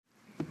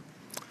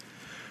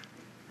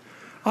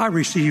I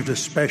received a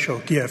special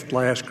gift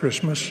last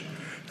Christmas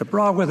that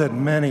brought with it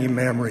many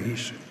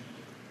memories.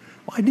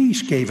 My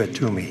niece gave it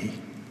to me.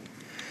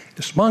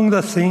 It's among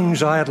the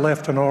things I had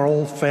left in our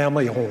old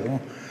family home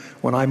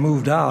when I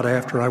moved out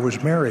after I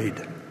was married.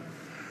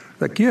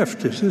 The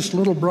gift is this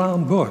little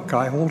brown book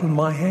I hold in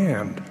my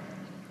hand.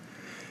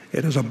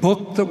 It is a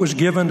book that was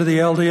given to the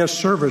LDS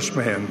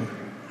servicemen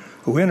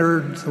who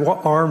entered the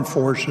armed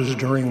forces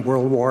during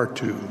World War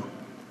II.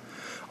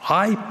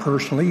 I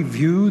personally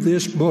view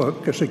this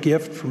book as a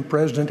gift from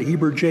President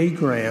Heber J.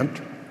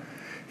 Grant,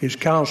 his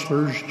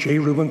counselors J.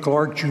 Reuben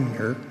Clark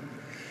Jr.,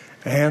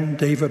 and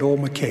David O.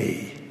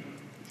 McKay.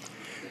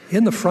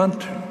 In the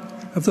front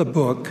of the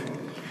book,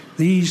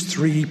 these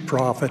three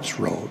prophets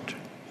wrote,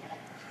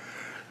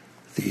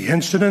 "The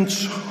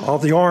incidents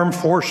of the armed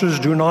forces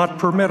do not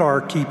permit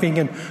our keeping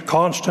in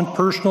constant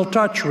personal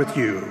touch with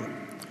you,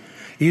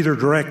 either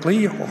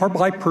directly or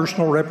by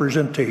personal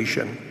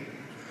representation.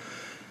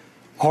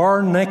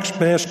 Our next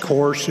best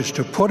course is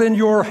to put in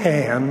your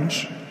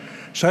hands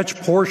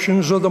such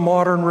portions of the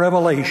modern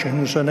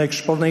revelations and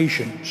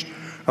explanations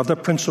of the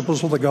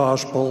principles of the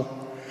gospel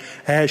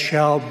as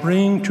shall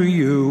bring to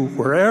you,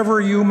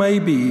 wherever you may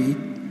be,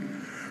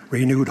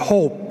 renewed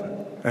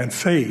hope and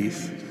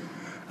faith,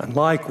 and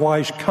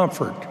likewise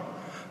comfort,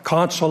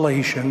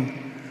 consolation,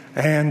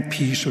 and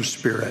peace of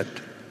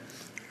spirit."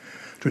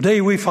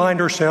 Today we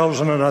find ourselves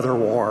in another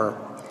war.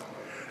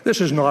 This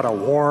is not a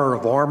war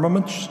of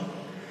armaments.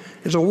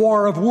 It's a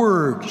war of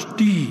words,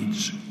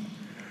 deeds,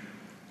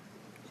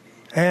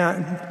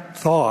 and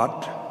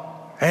thought.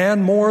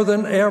 And more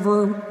than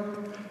ever,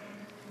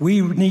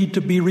 we need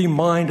to be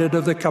reminded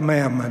of the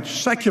commandments.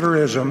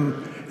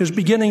 Secularism is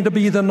beginning to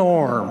be the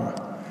norm,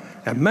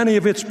 and many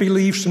of its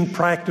beliefs and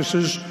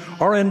practices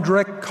are in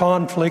direct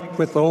conflict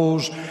with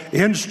those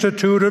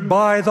instituted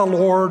by the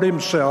Lord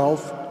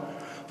Himself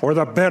for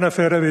the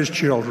benefit of His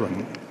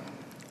children.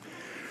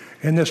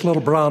 In this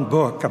little brown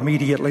book,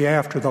 immediately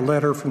after the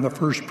letter from the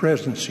First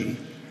Presidency,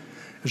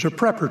 is a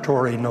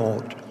preparatory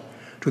note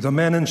to the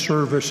men in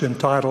service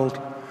entitled,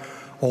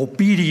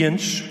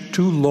 "Obedience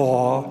to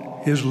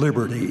Law is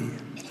Liberty."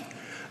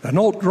 The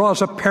note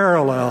draws a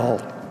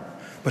parallel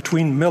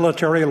between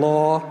military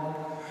law,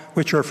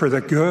 which are for the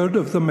good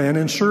of the men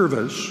in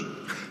service,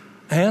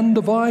 and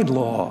divine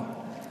law.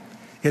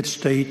 It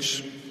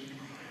states,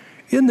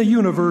 "In the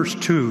universe,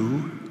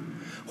 too,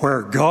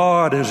 where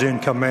God is in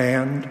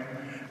command,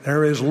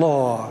 there is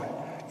law,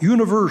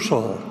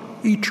 universal,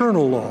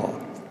 eternal law,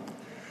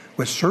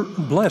 with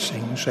certain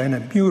blessings and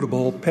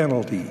immutable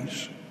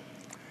penalties."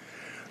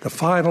 The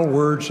final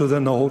words of the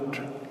note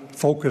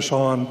focus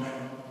on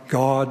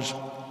God's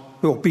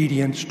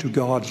obedience to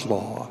God's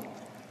law.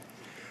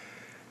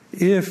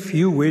 If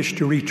you wish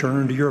to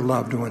return to your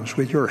loved ones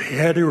with your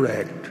head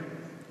erect,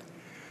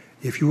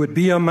 if you would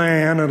be a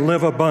man and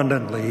live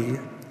abundantly,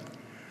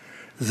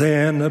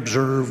 then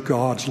observe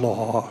God's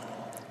law.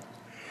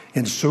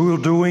 In so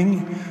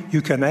doing,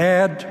 you can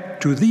add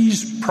to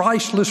these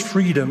priceless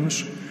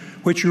freedoms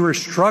which you are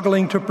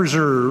struggling to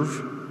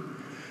preserve,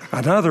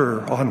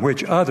 another on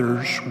which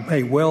others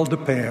may well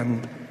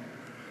depend,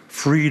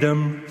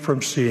 freedom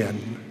from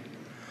sin.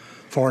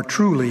 For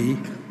truly,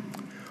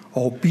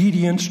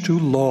 obedience to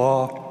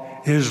law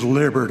is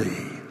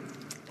liberty.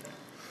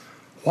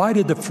 Why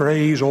did the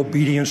phrase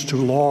obedience to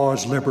law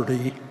is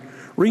liberty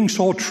ring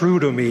so true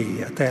to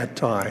me at that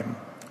time?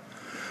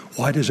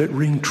 Why does it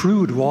ring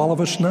true to all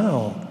of us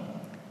now?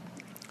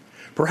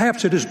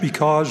 Perhaps it is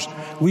because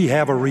we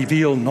have a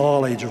revealed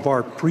knowledge of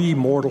our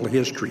pre-mortal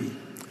history.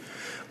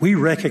 We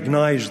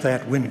recognize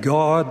that when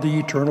God, the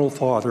Eternal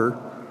Father,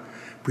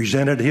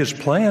 presented His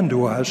plan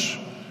to us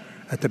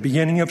at the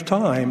beginning of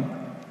time,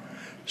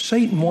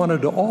 Satan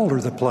wanted to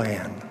alter the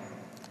plan.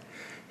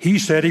 He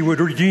said He would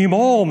redeem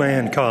all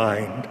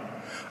mankind.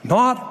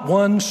 Not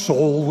one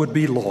soul would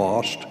be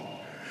lost.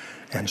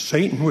 And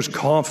Satan was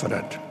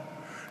confident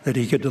that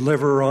he could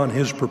deliver on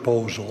his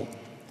proposal.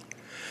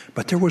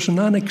 But there was an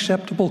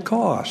unacceptable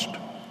cost,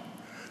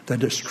 the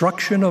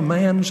destruction of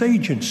man's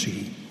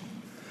agency,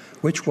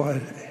 which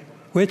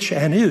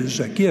and is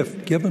a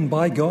gift given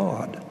by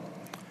God.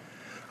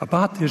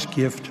 About this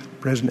gift,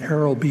 President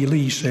Harold B.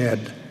 Lee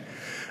said,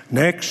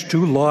 "Next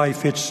to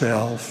life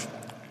itself,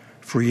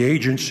 free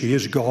agency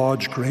is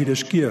God's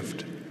greatest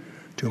gift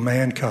to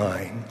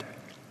mankind."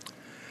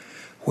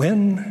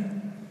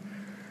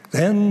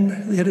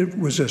 Then it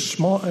was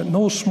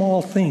no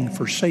small thing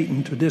for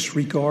Satan to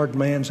disregard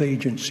man's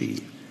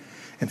agency.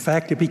 In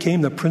fact, it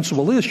became the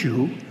principal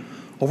issue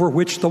over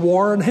which the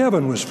war in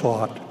heaven was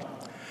fought.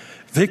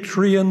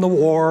 Victory in the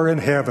war in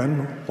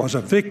heaven was a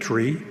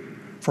victory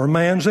for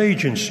man's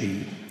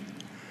agency.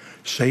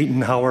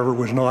 Satan, however,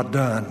 was not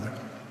done.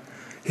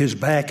 His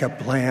backup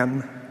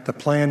plan, the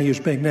plan he has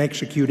been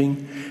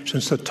executing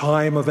since the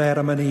time of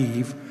Adam and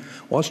Eve,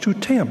 was to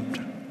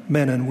tempt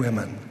men and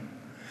women,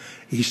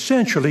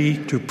 essentially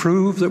to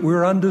prove that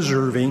we're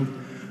undeserving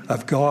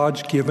of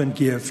God's given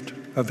gift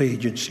of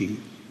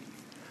agency.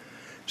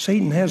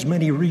 Satan has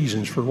many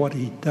reasons for what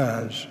he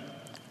does.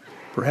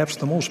 Perhaps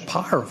the most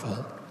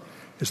powerful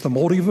is the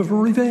motive of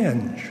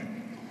revenge.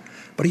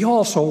 But he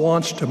also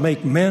wants to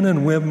make men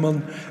and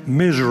women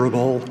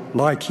miserable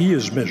like he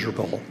is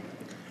miserable.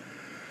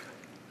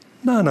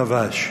 None of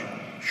us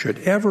should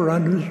ever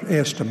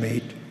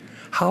underestimate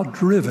how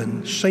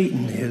driven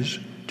Satan is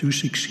to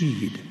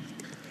succeed.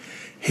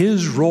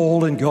 His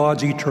role in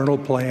God's eternal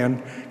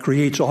plan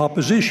creates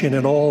opposition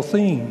in all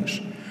things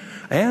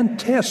and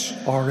tests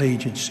our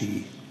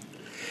agency.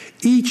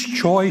 Each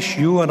choice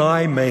you and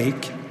I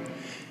make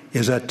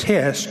is a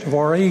test of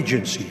our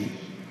agency,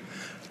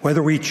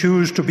 whether we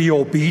choose to be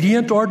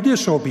obedient or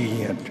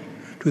disobedient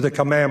to the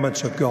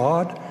commandments of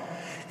God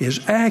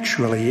is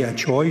actually a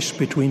choice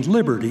between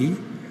liberty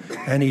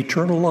and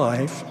eternal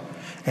life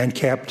and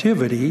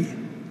captivity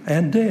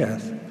and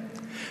death.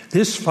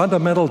 This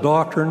fundamental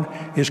doctrine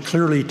is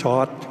clearly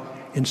taught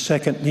in 2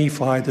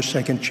 Nephi, the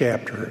 2nd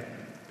chapter.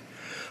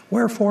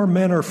 Wherefore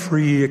men are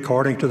free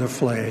according to the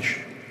flesh,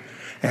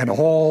 and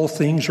all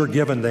things are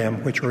given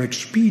them which are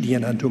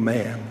expedient unto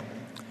man.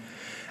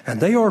 And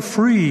they are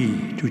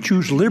free to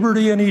choose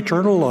liberty and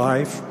eternal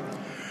life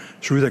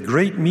through the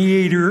great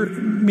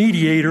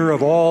mediator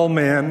of all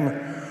men,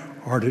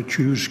 or to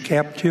choose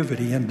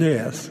captivity and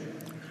death,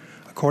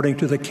 according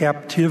to the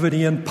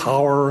captivity and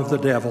power of the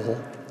devil.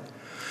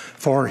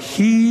 For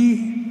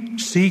he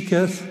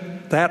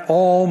seeketh that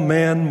all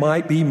men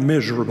might be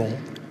miserable,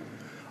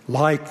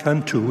 like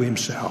unto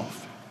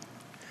himself.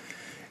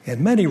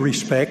 In many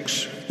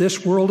respects,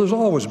 this world has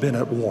always been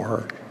at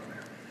war.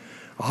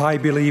 I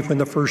believe when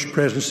the First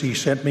Presidency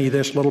sent me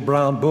this little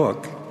brown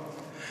book,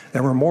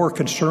 they were more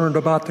concerned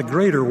about the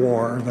greater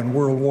war than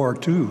World War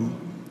II.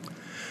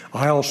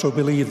 I also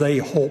believe they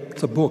hoped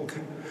the book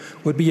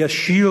would be a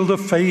shield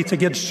of faith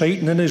against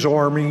Satan and his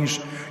armies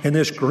in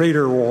this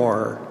greater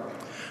war,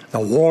 the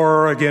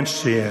war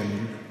against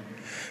sin,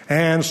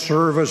 and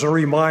serve as a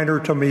reminder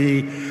to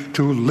me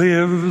to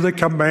live the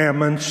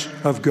commandments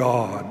of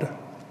God.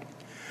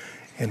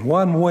 In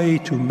one way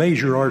to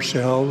measure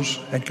ourselves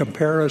and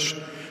compare us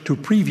to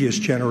previous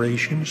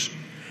generations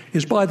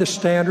is by the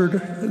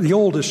standard, the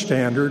oldest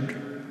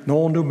standard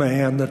known to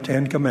man, the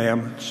Ten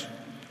Commandments.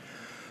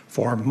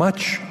 For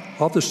much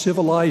of the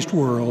civilized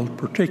world,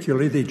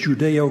 particularly the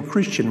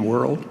Judeo-Christian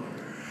world,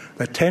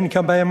 the Ten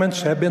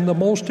Commandments have been the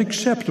most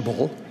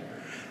acceptable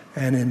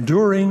and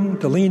enduring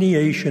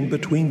delineation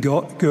between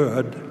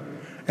good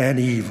and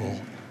evil.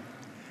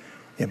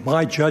 In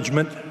my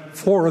judgment,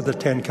 4 of the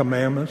Ten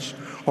Commandments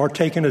are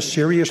taken as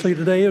seriously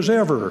today as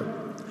ever.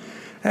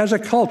 As a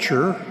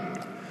culture,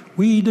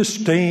 we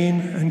disdain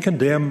and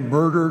condemn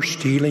murder,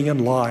 stealing,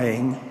 and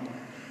lying,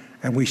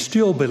 and we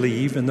still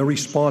believe in the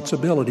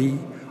responsibility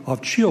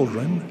of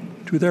children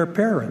to their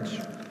parents.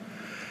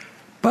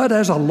 But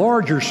as a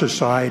larger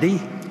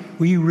society,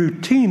 we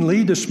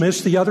routinely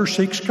dismiss the other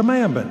 6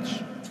 commandments.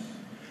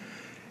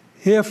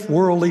 If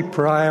worldly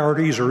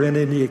priorities are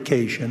any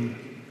indication,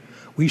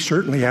 we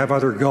certainly have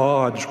other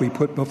gods we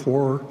put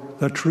before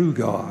the true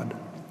God.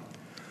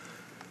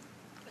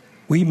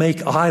 We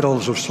make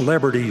idols of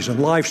celebrities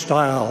and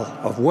lifestyle,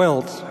 of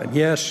wealth, and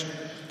yes,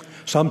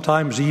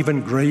 sometimes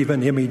even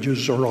graven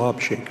images or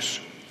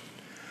objects.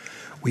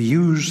 We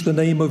use the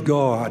name of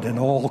God in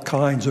all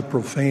kinds of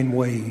profane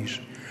ways,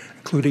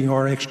 including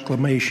our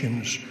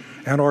exclamations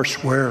and our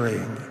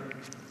swearing.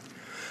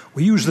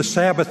 We use the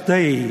Sabbath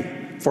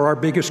day for our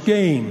biggest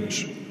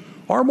games,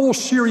 our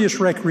most serious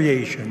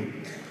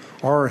recreation,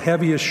 our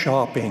heaviest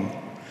shopping,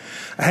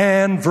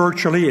 and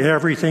virtually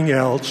everything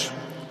else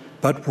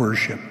but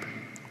worship.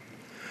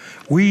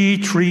 We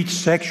treat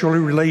sexual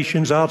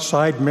relations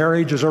outside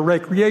marriage as a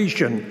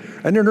recreation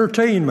and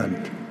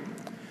entertainment,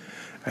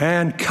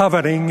 and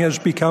coveting has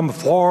become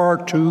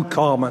far too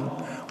common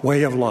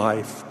way of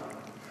life.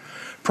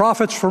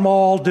 Prophets from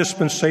all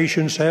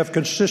dispensations have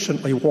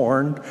consistently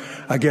warned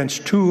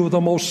against 2 of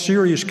the most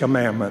serious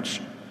commandments,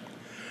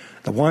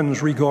 the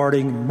ones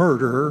regarding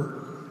murder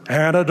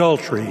and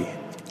adultery.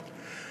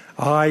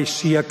 I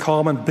see a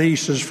common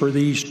basis for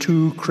these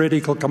 2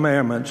 critical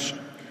commandments: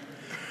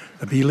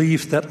 the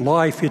belief that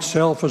life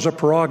itself is a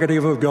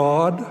prerogative of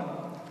God,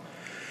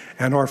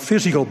 and our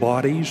physical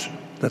bodies,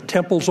 the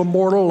temples of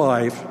mortal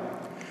life,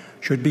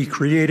 should be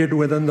created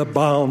within the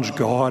bounds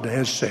God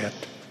has set.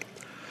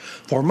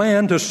 For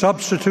man to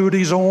substitute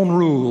his own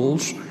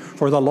rules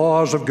for the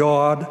laws of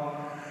God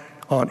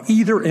on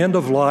either end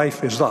of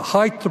life is the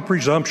height of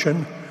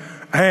presumption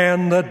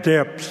and the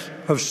depth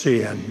of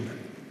sin.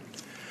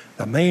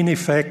 The main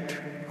effect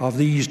of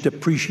these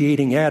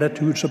depreciating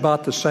attitudes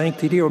about the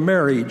sanctity of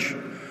marriage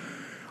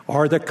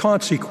are the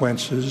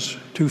consequences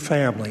to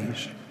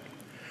families.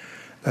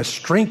 The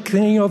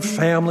strengthening of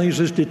families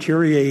is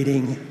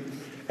deteriorating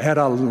at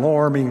an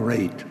alarming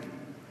rate.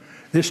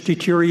 This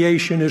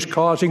deterioration is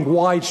causing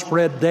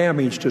widespread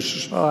damage to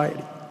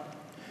society.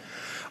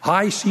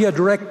 I see a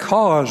direct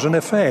cause and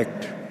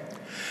effect.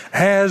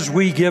 As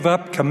we give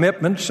up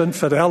commitments and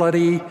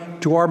fidelity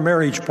to our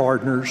marriage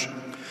partners,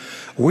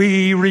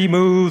 we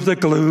remove the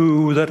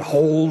glue that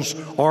holds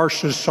our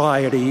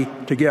society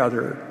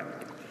together.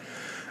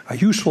 A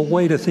useful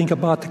way to think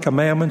about the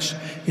commandments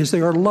is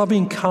they are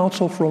loving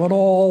counsel from an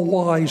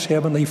all-wise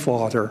Heavenly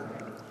Father.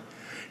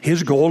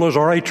 His goal is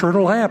our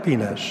eternal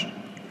happiness,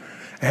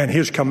 and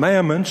His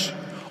commandments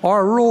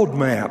are a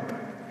roadmap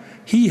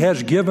He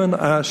has given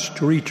us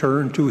to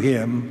return to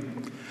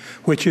Him,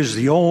 which is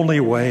the only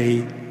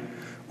way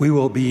we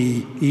will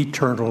be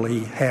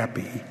eternally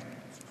happy.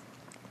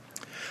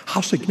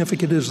 How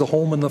significant is the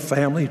home and the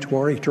family to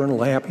our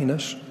eternal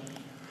happiness?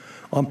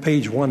 On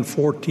page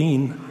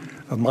 114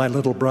 of my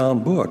little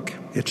brown book,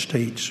 it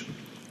states,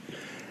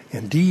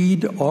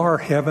 "Indeed, our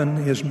heaven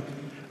is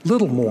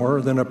little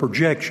more than a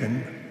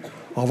projection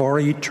of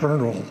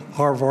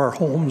our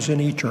homes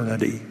in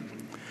eternity.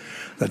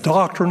 The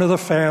doctrine of the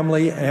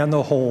family and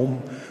the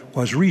home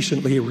was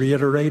recently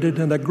reiterated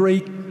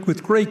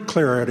with great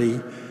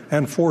clarity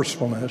and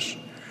forcefulness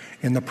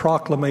in the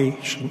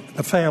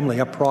family,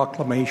 a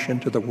proclamation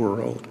to the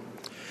world.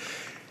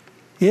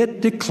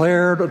 It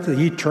declared the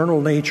eternal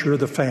nature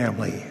of the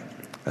family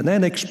and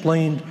then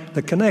explained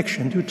the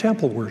connection to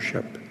temple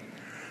worship.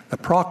 The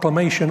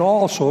proclamation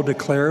also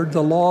declared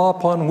the law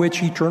upon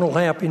which eternal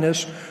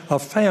happiness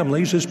of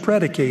families is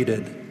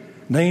predicated,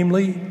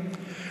 namely,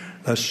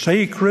 the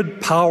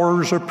sacred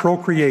powers of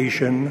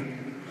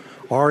procreation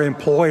are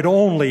employed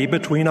only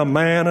between a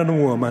man and a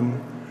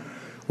woman,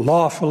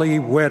 lawfully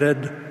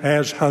wedded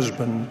as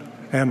husband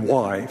and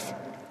wife.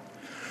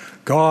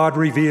 God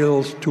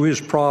reveals to His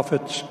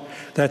prophets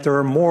that there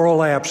are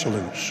moral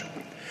absolutes.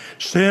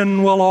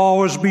 Sin will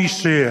always be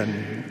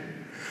sin.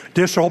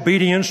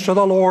 Disobedience to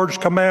the Lord's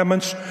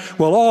commandments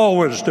will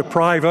always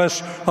deprive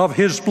us of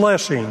His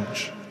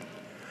blessings.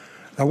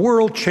 The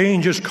world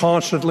changes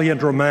constantly and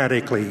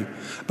dramatically,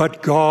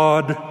 but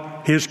God,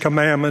 His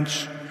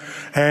commandments,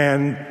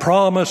 and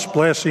promised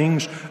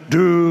blessings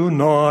do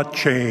not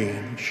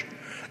change.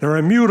 They're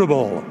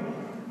immutable,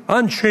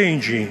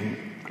 unchanging.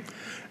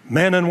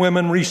 Men and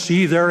women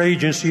receive their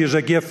agency as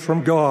a gift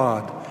from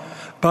God,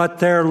 but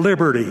their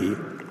liberty,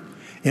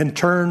 in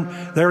turn,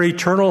 their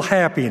eternal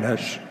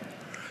happiness,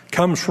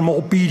 comes from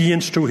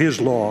obedience to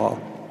His law.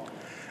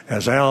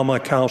 As Alma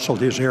counseled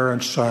his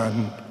errant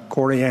son,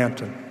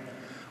 Corianton,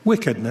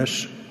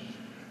 wickedness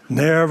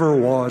never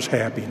was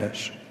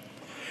happiness.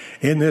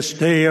 In this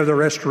day of the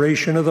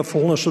restoration of the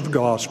fullness of the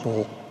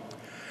gospel,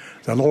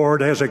 the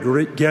Lord has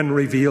again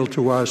revealed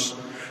to us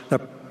the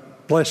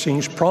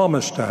blessings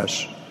promised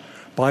us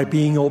by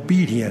being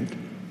obedient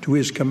to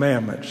His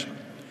commandments.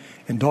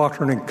 In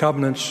Doctrine and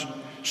Covenants,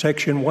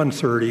 section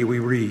 130, we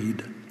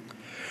read,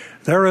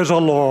 "There is a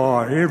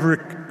law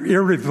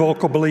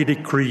irrevocably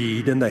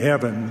decreed in the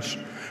heavens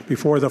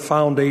before the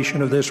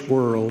foundation of this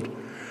world,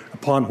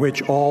 upon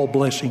which all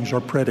blessings are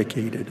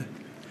predicated.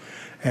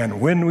 And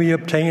when we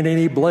obtain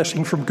any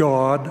blessing from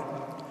God,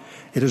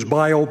 it is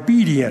by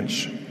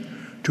obedience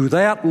to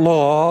that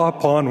law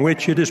upon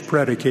which it is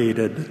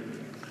predicated."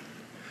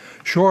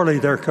 Surely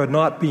there could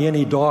not be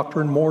any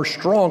doctrine more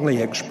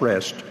strongly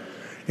expressed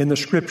in the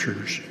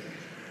Scriptures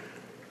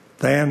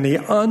than the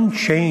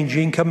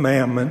unchanging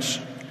commandments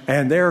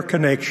and their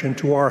connection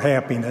to our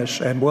happiness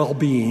and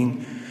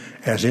well-being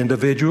as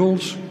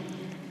individuals,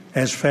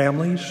 as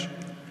families,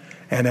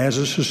 and as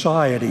a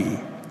society.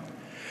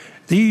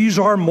 These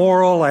are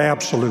moral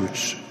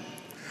absolutes.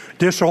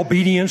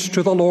 Disobedience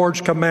to the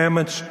Lord's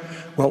commandments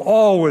will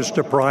always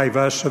deprive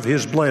us of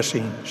His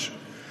blessings.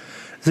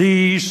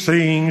 These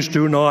things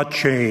do not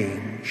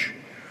change.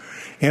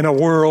 In a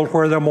world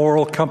where the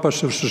moral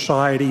compass of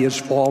society is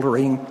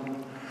faltering,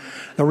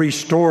 the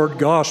restored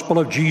gospel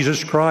of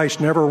Jesus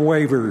Christ never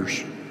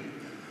wavers,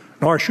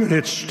 nor should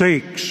its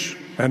stakes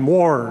and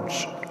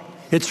wards,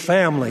 its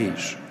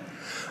families,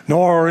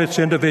 nor its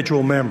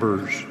individual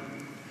members.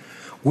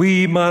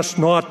 We must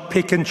not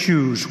pick and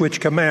choose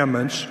which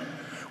commandments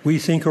we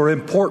think are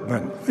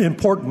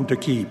important to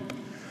keep,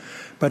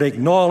 but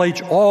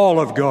acknowledge all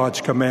of God's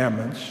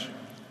commandments.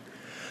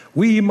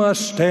 We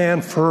must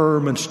stand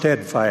firm and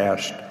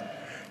steadfast,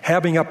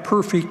 having a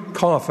perfect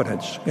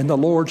confidence in the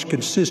Lord's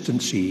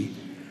consistency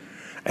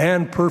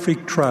and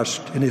perfect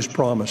trust in His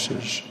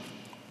promises.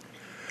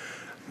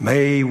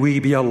 May we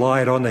be a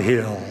light on the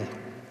hill,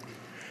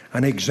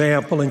 an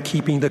example in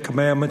keeping the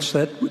commandments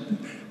that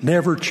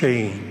never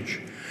change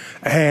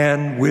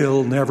and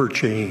will never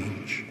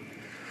change.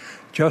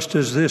 Just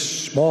as this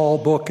small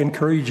book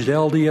encouraged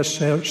LDS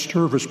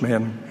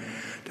servicemen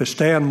to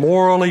stand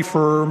morally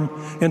firm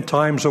in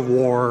times of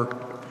war,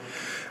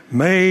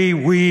 may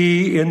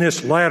we in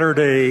this latter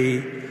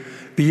day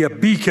be a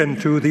beacon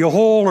to the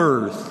whole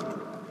earth,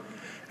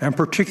 and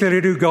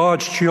particularly to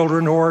God's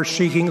children who are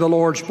seeking the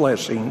Lord's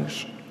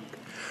blessings.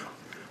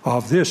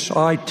 Of this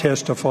I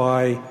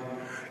testify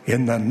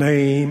in the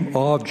name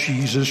of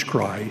Jesus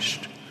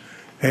Christ.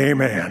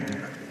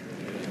 Amen.